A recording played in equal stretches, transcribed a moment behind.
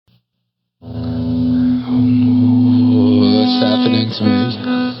happening to me.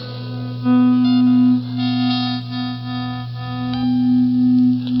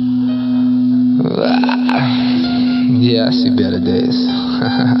 Yeah, I see better days.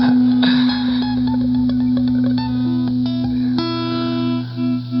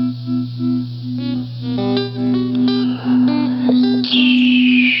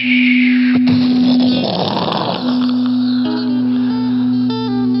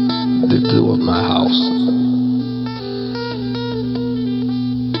 They blew up my house.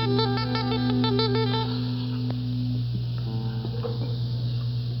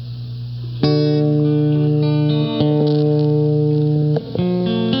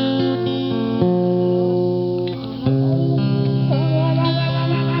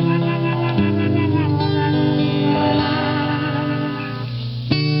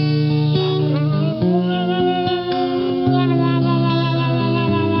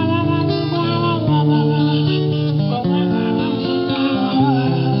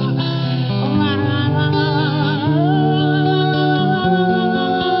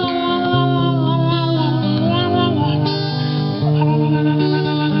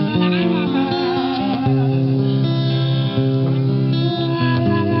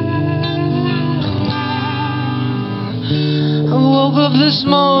 Woke up this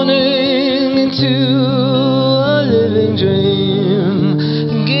morning into a living dream,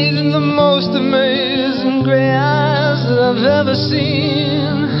 gazing the most amazing gray eyes that I've ever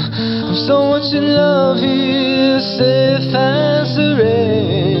seen. I'm so much in love here, safe as the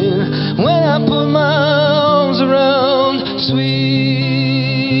rain, when I put my arms around sweet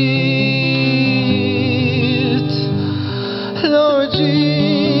Laura Jean.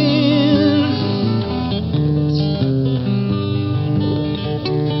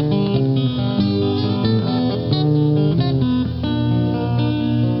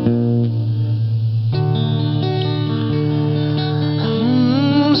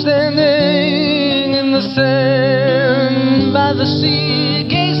 Standing in the sand by the sea,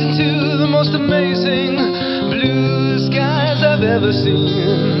 gazing to the most amazing blue skies I've ever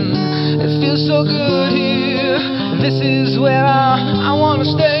seen. It feels so good here. This is where I want to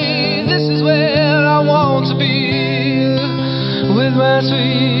stay. This is where I want to be with my sweet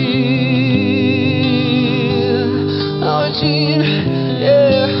Laura Jean.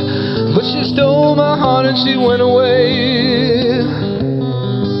 Yeah, but she stole my heart and she went away.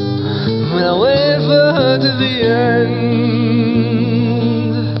 When I wait for her to the end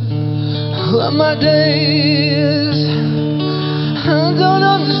of my days, I don't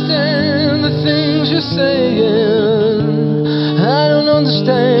understand the things you're saying. I don't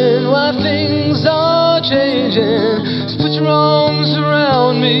understand why things are changing. Just put your arms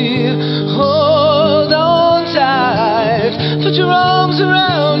around me, hold on tight. Put your arms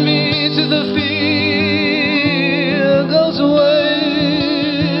around me till the fear goes away.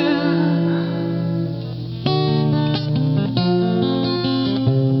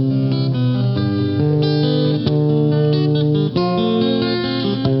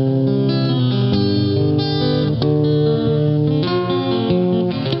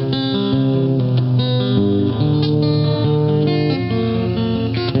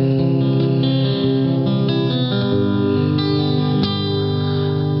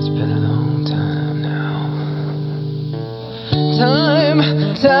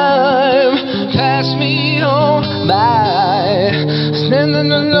 Time pass me on by,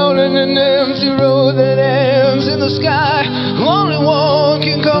 standing alone in an empty road that ends in the sky. Only one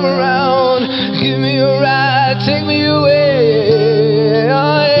can come around, give me a ride, take me away.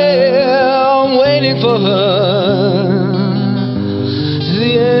 Oh yeah, I'm waiting for her to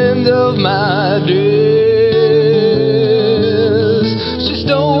the end of my days. She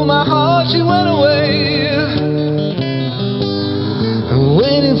stole my heart, she went away.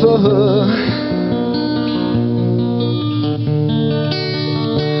 Waiting for her.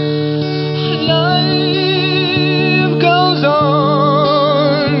 Life goes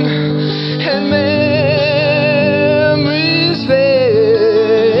on and memories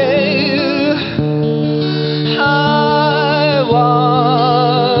fade. I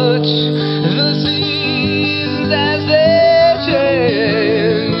watch the seasons as they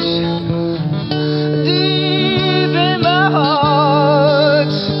change. Deep in my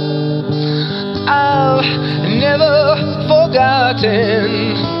heart,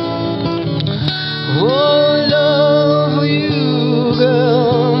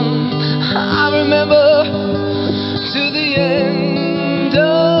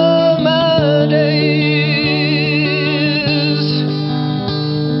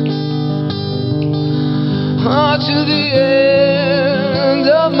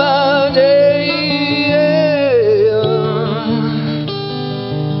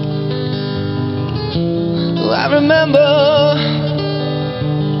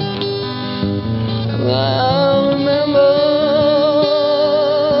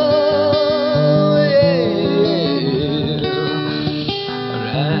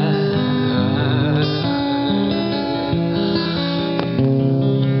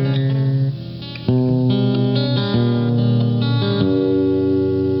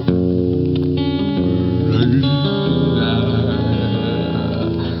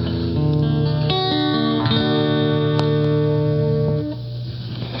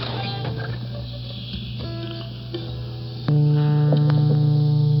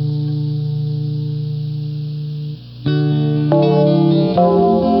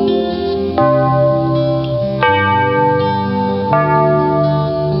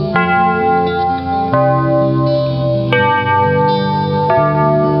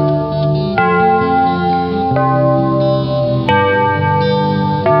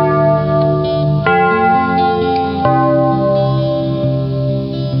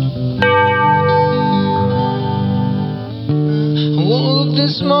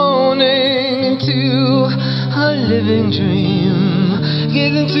 This morning into a living dream,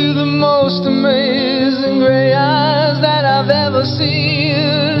 getting to the most amazing gray eyes that I've ever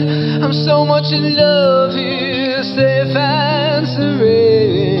seen. I'm so much in love here, safe and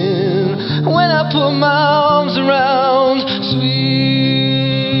serene. When I put my arms around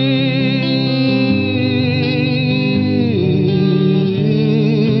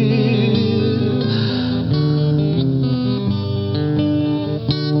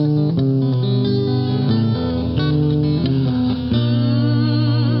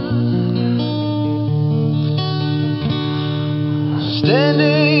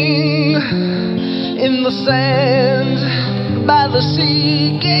standing in the sand by the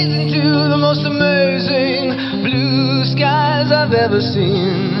sea, gazing to the most amazing blue skies I've ever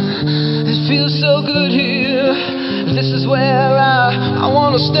seen. It feels so good here. This is where I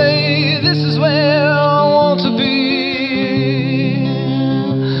want to stay. This is where I want to be.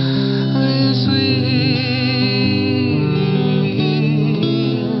 Sweet.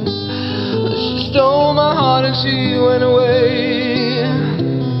 She stole my heart and she went away.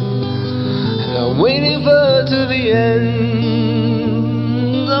 I'm waiting for her to the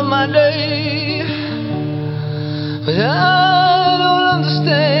end of my day, but I don't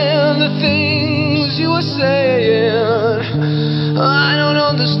understand the things you were saying. I don't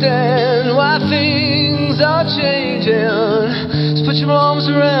understand why things are changing. So put your arms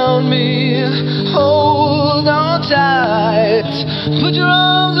around me, hold on tight. Put your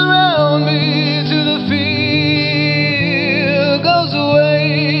arms around me till the fear goes away.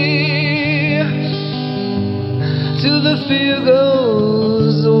 Till the fear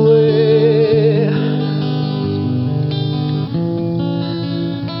goes away.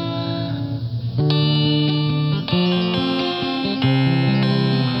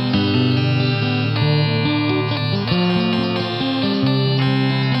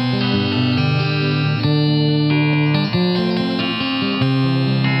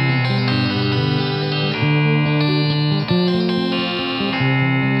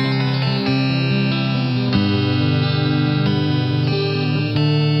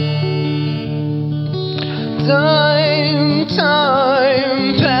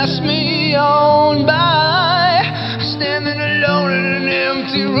 Time passed me on by, standing alone in an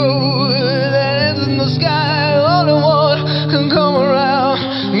empty road that ends in the sky. Only one can come around,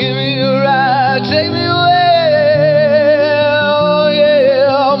 give me a ride, take me away. Oh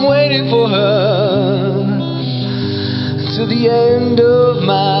yeah, I'm waiting for her to the end of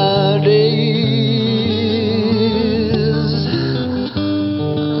my days.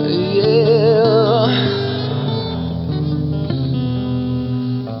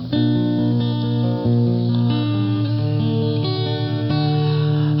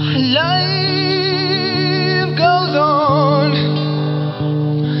 Life goes on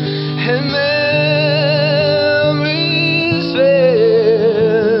and memories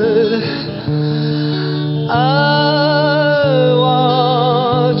fade. I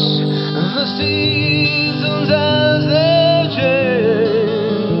watch the seasons as they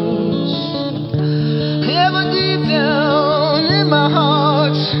change. Yeah, but deep down in my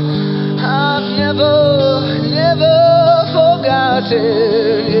heart, I've never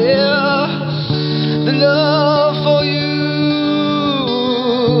forgotten. Yeah, the love for you.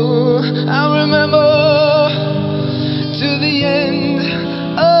 I remember to the end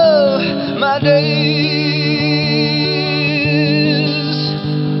of my days.